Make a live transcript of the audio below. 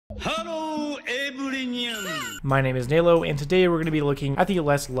Hello, everyone! My name is Nalo, and today we're going to be looking at the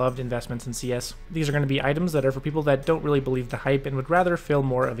less loved investments in CS. These are going to be items that are for people that don't really believe the hype and would rather fill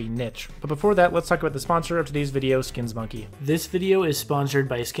more of a niche. But before that, let's talk about the sponsor of today's video, SkinsMonkey. This video is sponsored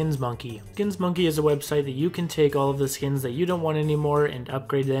by SkinsMonkey. SkinsMonkey is a website that you can take all of the skins that you don't want anymore and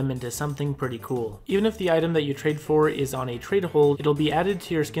upgrade them into something pretty cool. Even if the item that you trade for is on a trade hold, it'll be added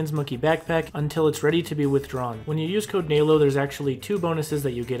to your SkinsMonkey backpack until it's ready to be withdrawn. When you use code Nalo, there's actually two bonuses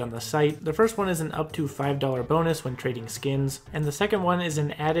that you get on the site. The first one is an up to $5 bonus when trading skins, and the second one is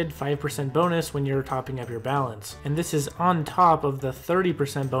an added 5% bonus when you're topping up your balance. And this is on top of the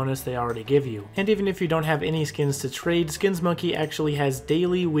 30% bonus they already give you. And even if you don't have any skins to trade, SkinsMonkey actually has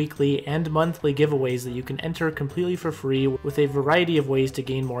daily, weekly, and monthly giveaways that you can enter completely for free with a variety of ways to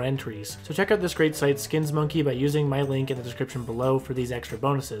gain more entries. So check out this great site SkinsMonkey by using my link in the description below for these extra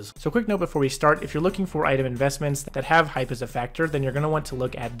bonuses. So quick note before we start, if you're looking for item investments that have hype as a factor, then you're going to want to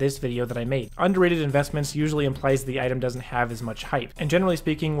look at this video that I made. Underrated investments usually implies the item doesn't have as much hype. And generally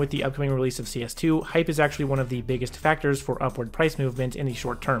speaking, with the upcoming release of CS2, hype is actually one of the biggest factors for upward price movement in the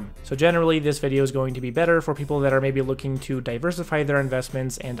short term. So generally, this video is going to be better for people that are maybe looking to diversify their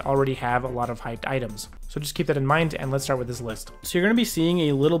investments and already have a lot of hyped items. So just keep that in mind, and let's start with this list. So you're going to be seeing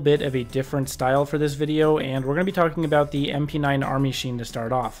a little bit of a different style for this video, and we're going to be talking about the MP9 Army Sheen to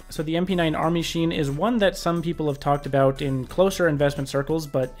start off. So the MP9 Army Sheen is one that some people have talked about in closer investment circles,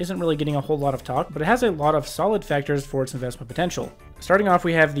 but isn't really getting a whole lot of talk, but it has a lot of solid factors for its investment potential. Starting off,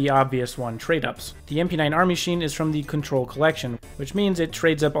 we have the obvious one, trade-ups. The MP9 Army Sheen is from the Control Collection, which means it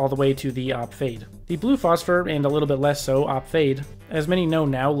trades up all the way to the Op Fade. The Blue Phosphor, and a little bit less so, Op Fade, as many know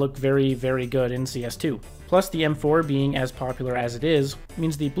now, look very, very good in CS2. Plus, the M4 being as popular as it is,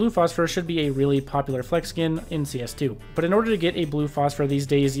 means the Blue Phosphor should be a really popular flex skin in CS2. But in order to get a Blue Phosphor these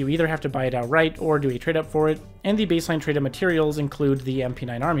days, you either have to buy it outright or do a trade-up for it, and the baseline trade-up materials include the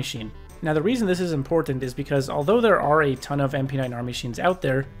MP9 Army Sheen. Now, the reason this is important is because although there are a ton of MP9 Army Sheens out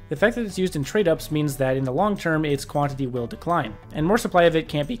there, the fact that it's used in trade-ups means that in the long term, its quantity will decline, and more supply of it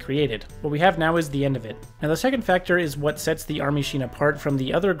can't be created. What we have now is the end of it. Now, the second factor is what sets the Army Sheen apart from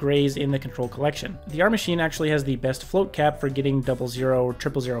the other grays in the Control Collection. The Army Sheen actually has the best float cap for getting 00 or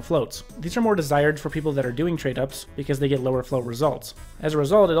 000 floats. These are more desired for people that are doing trade-ups because they get lower float results. As a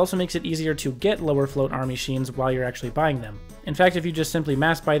result, it also makes it easier to get lower float Army Sheens while you're actually buying them. In fact, if you just simply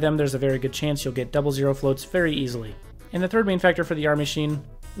mass buy them, there's a very good chance you'll get 00 floats very easily. And the third main factor for the Army Sheen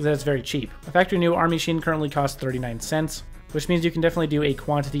is that it's very cheap. A factory new Army Sheen currently costs 39 cents, which means you can definitely do a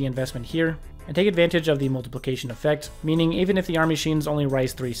quantity investment here and take advantage of the multiplication effect, meaning even if the Army Sheens only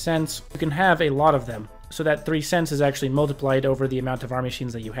rise 3 cents, you can have a lot of them. So that 3 cents is actually multiplied over the amount of Army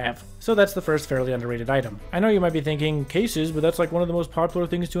Sheens that you have. So that's the first fairly underrated item. I know you might be thinking, cases, but that's like one of the most popular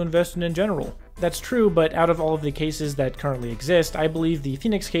things to invest in general. That's true, but out of all of the cases that currently exist, I believe the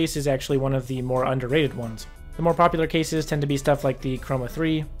Phoenix case is actually one of the more underrated ones. The more popular cases tend to be stuff like the Chroma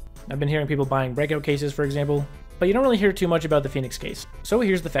 3. I've been hearing people buying breakout cases, for example, but you don't really hear too much about the Phoenix case. So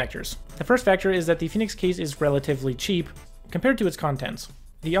here's the factors. The first factor is that the Phoenix case is relatively cheap compared to its contents.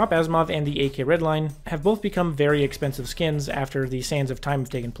 The Op Asimov and the AK Redline have both become very expensive skins after the sands of time have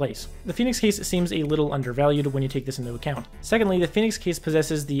taken place. The Phoenix case seems a little undervalued when you take this into account. Secondly, the Phoenix case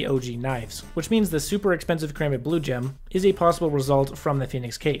possesses the OG knives, which means the super expensive Karambit Blue Gem is a possible result from the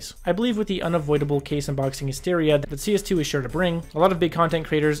Phoenix case. I believe with the unavoidable case unboxing hysteria that CS2 is sure to bring, a lot of big content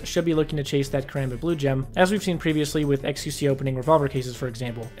creators should be looking to chase that Karambit Blue Gem, as we've seen previously with XQC opening revolver cases, for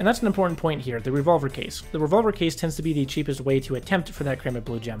example. And that's an important point here, the revolver case. The revolver case tends to be the cheapest way to attempt for that Karambit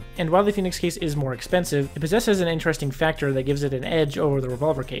Blue Gem. And while the Phoenix case is more expensive, it possesses an interesting factor that gives it an edge over the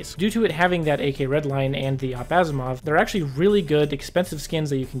revolver case. Due to it having that AK Redline and the Op Asimov, they're actually really good, expensive skins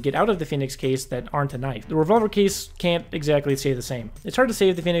that you can get out of the Phoenix case that aren't a knife. The revolver case can't exactly stay the same. It's hard to say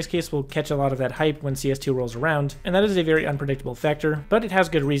if the Phoenix case will catch a lot of that hype when CS2 rolls around, and that is a very unpredictable factor, but it has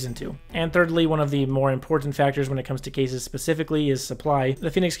good reason to. And thirdly, one of the more important factors when it comes to cases specifically is supply. The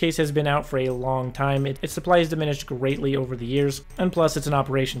Phoenix case has been out for a long time. Its supply has diminished greatly over the years, and plus it's an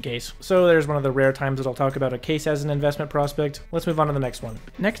operation case. So there's one of the rare times that I'll talk about a case as an investment prospect. Let's move on to the next one.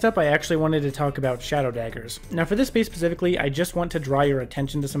 Next up, I actually wanted to talk about Shadow Daggers. Now for this base specifically, I just want to draw your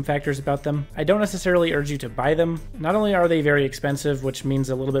attention to some factors about them. I don't necessarily urge you to buy them. Not only are they very expensive, which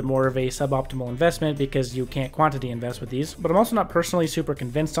means a little bit more of a suboptimal investment because you can't quantity invest with these, but I'm also not personally super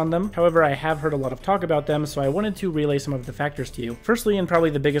convinced on them. However, I have heard a lot of talk about them, so I wanted to relay some of the factors to you. Firstly, and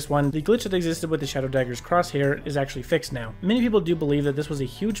probably the biggest one, the glitch that existed with the Shadow Daggers crosshair is actually fixed now. Many people do believe that this was a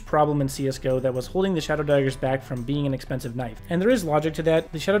huge problem in CSGO that was holding the Shadow Daggers back from being an expensive knife. And there is logic to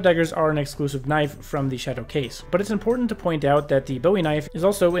that. The Shadow Daggers are an exclusive knife from the Shadow case. But it's important to point out that the Bowie knife is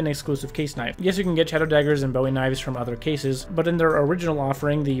also an exclusive case knife. Yes, you can get Shadow Daggers and Bowie knives from other cases, but in their original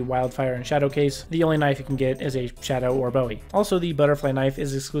offering, the Wildfire and Shadow case, the only knife you can get is a Shadow or Bowie. Also, the Butterfly knife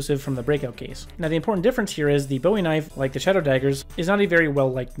is exclusive from the Breakout case. Now, the important difference here is the Bowie knife, like the Shadow Daggers, is not a very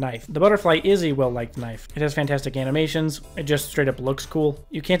well-liked knife. The Butterfly is a well-liked knife. It has fantastic animations, it just straight up looks cool.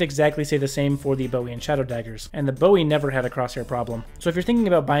 You can't exactly say the same for the Bowie and Shadow Daggers, and the Bowie never had a crosshair problem. So if you're thinking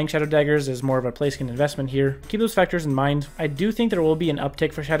about buying Shadow Daggers as more of a play skin investment here, keep those factors in mind. I do think there will be an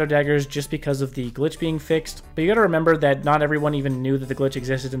uptick for Shadow Daggers just because of the glitch being fixed, but you gotta remember that not everyone even knew that the glitch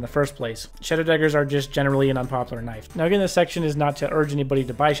existed in the first place. Shadow Daggers are just generally an unpopular knife. Now again, this section is not to urge anybody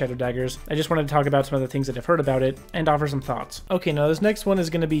to buy Shadow Daggers, I just wanted to talk about some of the things that I've heard about it and offer some thoughts. Okay, now this next one is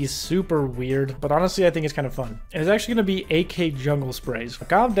going to be super weird, but honestly I think it's kind of fun. It is actually going to be AK Jungle Sprays.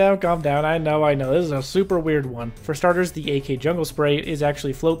 Calm down, I know, this is a super weird one. For starters, the AK Jungle Spray is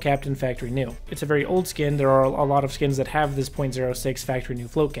actually float capped and factory new. It's a very old skin, there are a lot of skins that have this .06 factory new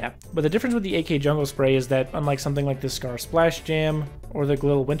float cap. But the difference with the AK Jungle Spray is that unlike something like the Scar Splash Jam or the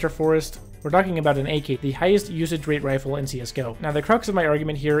Glittle Winter Forest, we're talking about an AK, the highest usage rate rifle in CSGO. Now the crux of my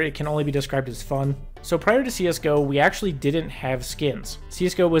argument here, it can only be described as fun. So prior to CSGO, we actually didn't have skins.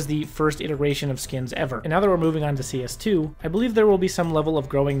 CSGO was the first iteration of skins ever. And now that we're moving on to CS2, I believe there will be some level of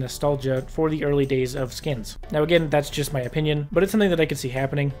growing nostalgia for the early days of skins. Now again, that's just my opinion, but it's something that I could see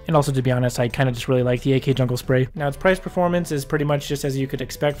happening. And also, to be honest, I kind of just really like the AK Jungle Spray. Now its price performance is pretty much just as you could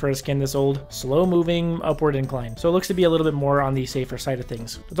expect for a skin this old. Slow moving, upward incline. So it looks to be a little bit more on the safer side of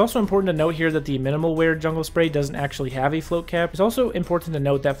things. It's also important to note here that the minimal wear Jungle Spray doesn't actually have a float cap. It's also important to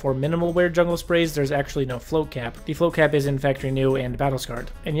note that for minimal wear Jungle Sprays, there's actually no float cap. The float cap is in factory new and battle scarred,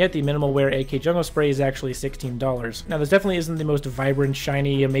 and yet the minimal wear AK Jungle Spray is actually $16. Now this definitely isn't the most vibrant,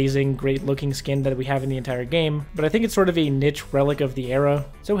 shiny, amazing, great looking skin that we have in the entire game, but I think it's sort of a niche relic of the era.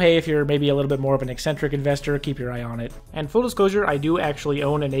 So hey, if you're maybe a little bit more of an eccentric investor, keep your eye on it. And full disclosure, I do actually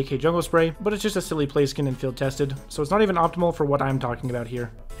own an AK Jungle Spray, but it's just a silly play skin and field tested, so it's not even optimal for what I'm talking about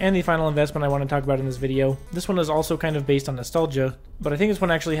here. And the final investment I want to talk about in this video, this one is also kind of based on nostalgia, but I think this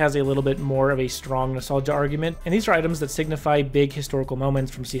one actually has a little bit more of a strong nostalgia argument, and these are items that signify big historical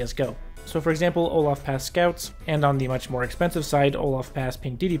moments from CSGO. So for example, Olaf Pass Scouts, and on the much more expensive side, Olaf Pass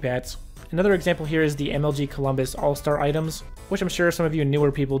Pink DD Pats. Another example here is the MLG Columbus All-Star items, which I'm sure some of you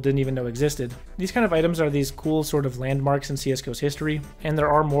newer people didn't even know existed. These kind of items are these cool sort of landmarks in CSGO's history, and there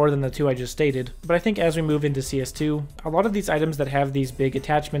are more than the two I just stated, but I think as we move into CS2, a lot of these items that have these big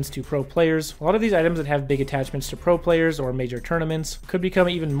attachments to pro players, or major tournaments, could become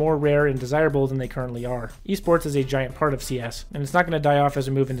even more rare and desirable than they currently are. Esports is a giant part of CS, and it's not going to die off as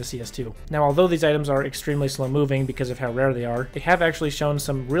we move into CS2. Now, although these items are extremely slow moving because of how rare they are, they have actually shown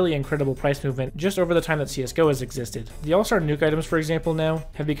some really incredible price movement just over the time that CSGO has existed. The All-Star Nuke items, for example, now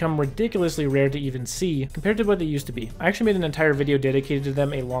have become ridiculously rare to even see compared to what they used to be. I actually made an entire video dedicated to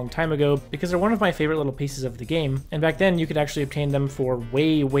them a long time ago because they're one of my favorite little pieces of the game, and back then you could actually obtain them for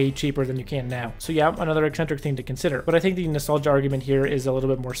way cheaper than you can now. So yeah, another eccentric thing to consider, but I think the nostalgia argument here is a little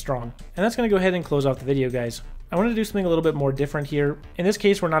bit more strong. And that's going to go ahead and close off the video, guys. I wanted to do something a little bit more different here. In this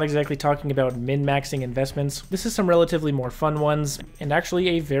case, we're not exactly talking about min-maxing investments. This is some relatively more fun ones, and actually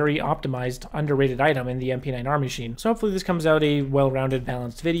a very optimized, underrated item in the MP9 Army Machine. So hopefully this comes out a well-rounded,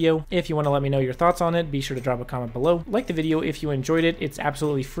 balanced video. If you want to let me know your thoughts on it, be sure to drop a comment below. Like the video if you enjoyed it. It's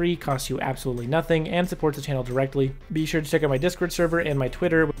absolutely free, costs you absolutely nothing, and supports the channel directly. Be sure to check out my Discord server and my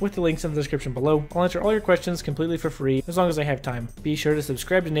Twitter with the links in the description below. I'll answer all your questions completely for free, as long as I have time. Be sure to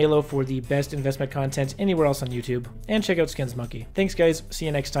subscribe to Nalo for the best investment content anywhere else on YouTube, and check out Skins Monkey. Thanks guys, see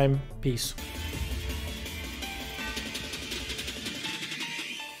you next time, peace.